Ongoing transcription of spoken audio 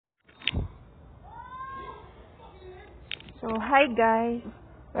So, hi guys!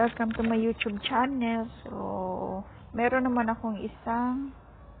 Welcome to my YouTube channel. So, meron naman akong isang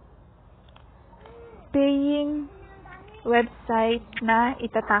paying website na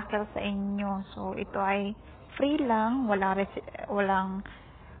itatackle sa inyo. So, ito ay free lang, walang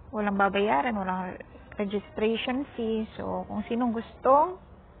babayaran, walang registration fee. So, kung sinong gustong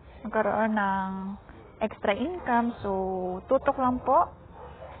magkaroon ng extra income, so tutok lang po.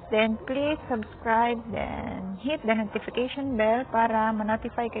 Then, please subscribe, then hit the notification bell para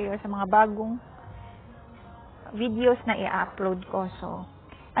ma-notify kayo sa mga bagong videos na i-upload ko. So,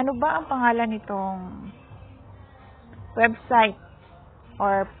 ano ba ang pangalan nitong website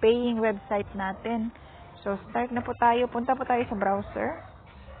or paying website natin? So, start na po tayo. Punta po tayo sa browser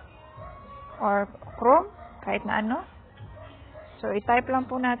or Chrome, kahit na ano. So, i-type lang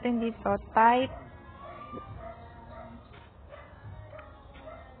po natin dito, type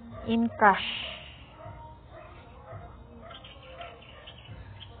in cash.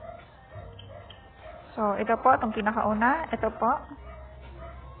 So, ito po, itong pinakauna. Ito po.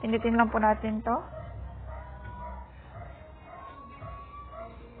 Pindutin lang po natin to.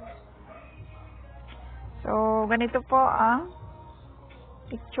 So, ganito po ang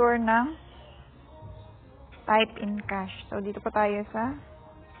picture ng type in cash. So, dito po tayo sa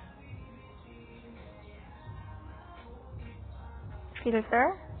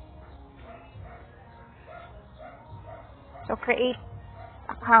filter. So, create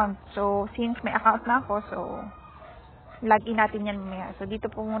account. So, since may account na ako, so, login natin yan mamaya. So, dito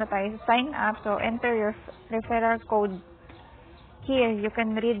po muna tayo sa sign up. So, enter your referral code. Here, you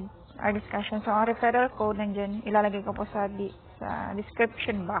can read our discussion. So, ang referral code nandyan, ilalagay ko po sa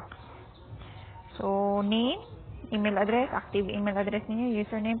description box. So, name, email address, active email address niyo,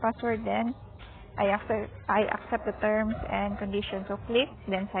 username, password, then, I accept the terms and conditions. So, click,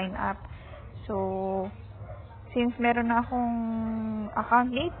 then sign up. So, since meron na akong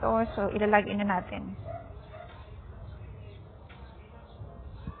account dito, so ilalagin na natin.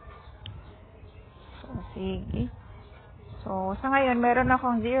 So, sige. So, sa ngayon, meron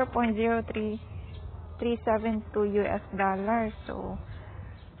akong $0.03372 US dollars. So,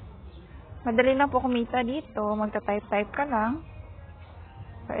 madali lang po kumita dito. Magta-type ka lang.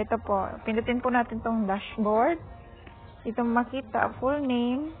 So, ito po. Pindutin po natin tong dashboard. Ito makita, full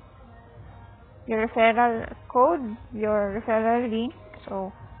name, your referral code, your referral link.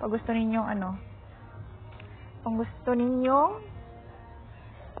 So, pag gusto ninyong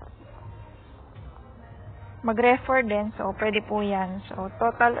mag-refer din, so pwede po yan. So,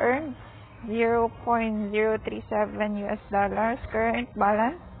 total earned $0.037 US dollars, current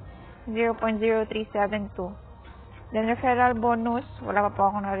balance $0.0372. Then, referral bonus, wala pa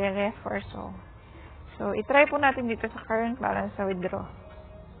po akong nare-refer. So, itry po natin dito sa current balance sa withdraw.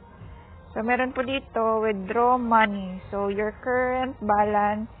 So, meron po dito, withdraw money. So, your current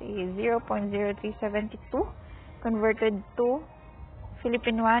balance is $0.0372 converted to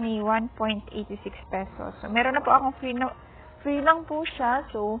Philippine money, 1.86 pesos. So, meron na po akong free lang po siya.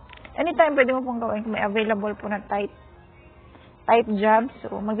 So, anytime pwede mo pong gawin kung may available po na type job.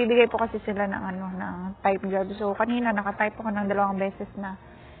 So, magbibigay po kasi sila ng type job. So, kanina naka-type ako ng 2 beses na.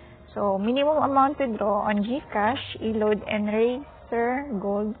 So, minimum amount to draw on Gcash, e-load and Racer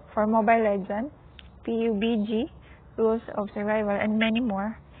Gold for Mobile Legends, PUBG, Rules of Survival, and many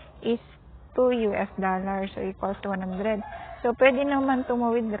more is $2 US dollars, so equals to 100. So, pwede naman ito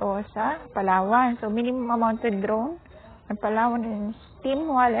ma-withdraw sa Palawan. So, minimum amount to draw on Palawan in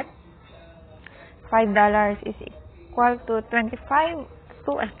Steam Wallet, $5 is equal to 250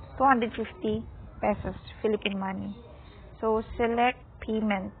 pesos Philippine money. So, select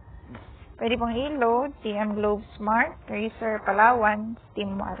payment. Pwede pong i-load, TM Globe Smart, Racer, Palawan,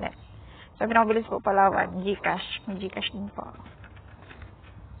 Steam Wallet. So, pinakabilis po Palawan, Gcash. May Gcash din po.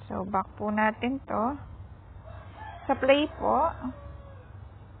 So, back po natin to. Sa play po.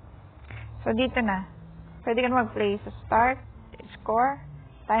 So, dito na. Pwede ka na mag-play. So, start, score,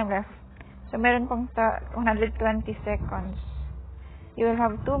 time left. So, meron pong 120 seconds. You will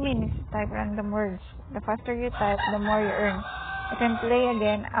have 2 minutes to type random words. The faster you type, the more you earn. You can play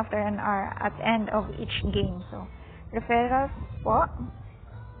again after an hour at the end of each game. So, referrals po.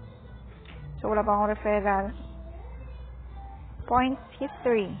 So, wala pa akong referral. Points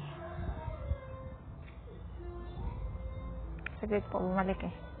history. Saglit po, bumalik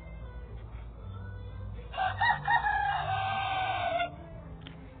eh.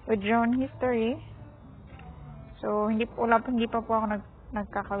 Withdrawn history. So, hindi pa po ako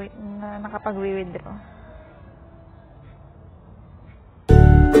nakapag-withdraw.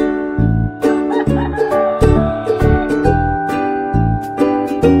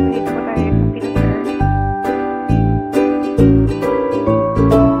 Dito po tayo sa filter.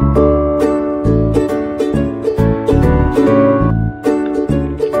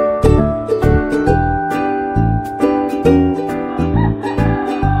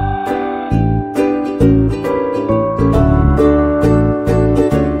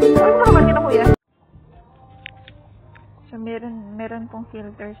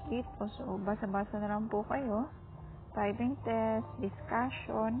 filters dito. So, basa-basa na lang po kayo. Typing test,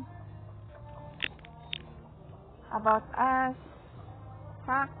 discussion, about us,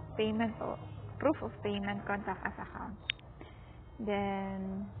 fact, payment, o proof of payment, contact us account.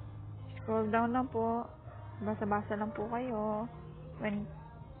 Then, scroll down lang po. Basa-basa lang po kayo. When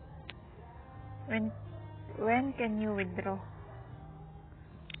can you withdraw?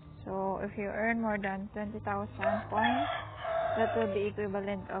 So, if you earn more than 20,000 points, that will be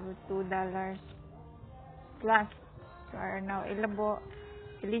equivalent of $2 plus. You are now eligible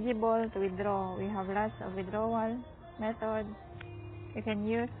to withdraw. We have lots of withdrawal methods you can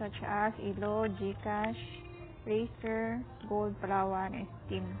use, such as Elo, Gcash, Racer, Gold, Palawan, and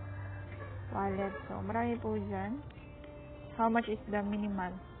Steam Wallet. So, marami po dyan. How much is the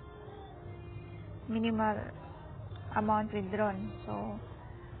minimal amount withdrawn? So,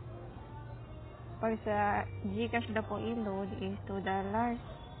 pag sa Gcash na po i-load is $2.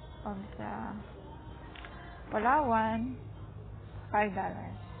 Pag sa Palawan, $5.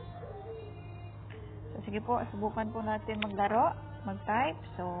 So, sige po, subukan po natin maglaro, mag-type.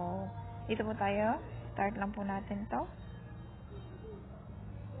 So, dito po tayo. Start lang po natin to.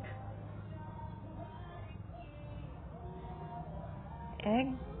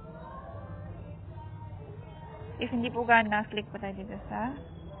 Egg. If hindi po gana, click po tayo dito sa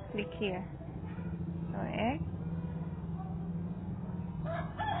click here. So, egg.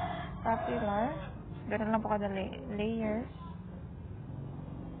 Popular. Ganun lang po kadali. Layers.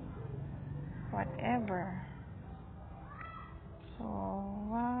 Whatever. So,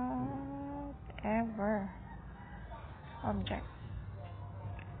 whatever. Object.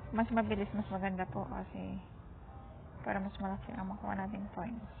 Mas mabilis, mas maganda po kasi para mas malaki ang makuha nating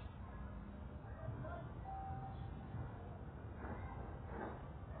points.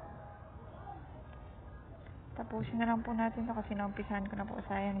 Tapusin na lang po natin ito kasi naumpisahan ko na po.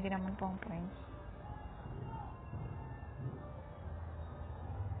 Sayang, hindi naman po ang points.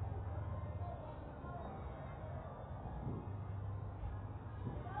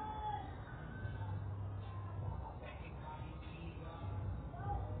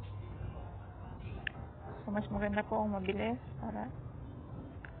 So, mas maganda po ang mabilis para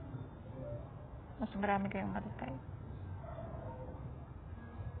mas marami kayong matitay.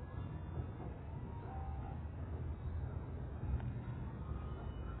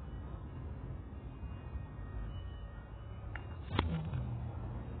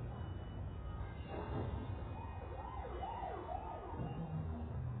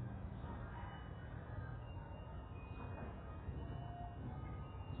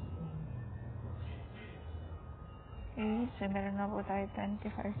 Okay, so meron na po tayo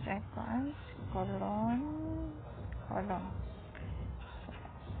 25 seconds. Colon.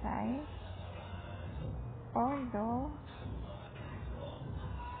 Size. Ordo.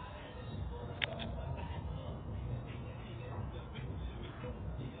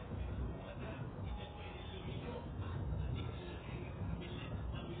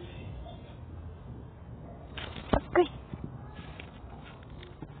 Okay.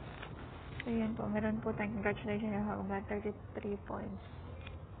 So, yan po. Meron po tayong congratulations. You have got 33 points.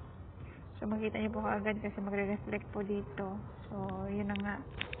 So, makita niyo po kaagad kasi magre-reflect po dito. So, yun na nga.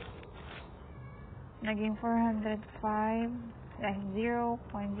 Naging 405, like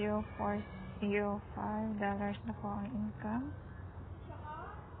 $0.0405 na po ang income.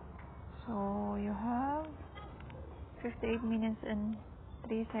 So, you have 58 minutes and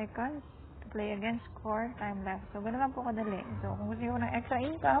 3 seconds to play again. Score, time left. So, gano'n lang po kadali. So, kung gusto nyo ng extra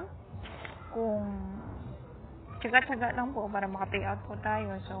income, kung tsaga-tsaga lang po para maka-payout po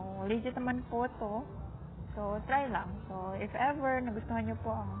tayo. So, legit naman po to. So, try lang. So, if ever nagustuhan nyo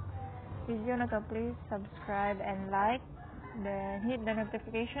po ang video na to, please subscribe and like. Then, hit the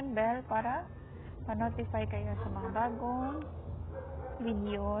notification bell para pa-notify kayo sa mga bagong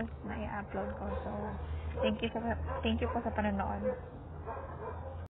videos na i-upload ko. So, thank you po sa panonood.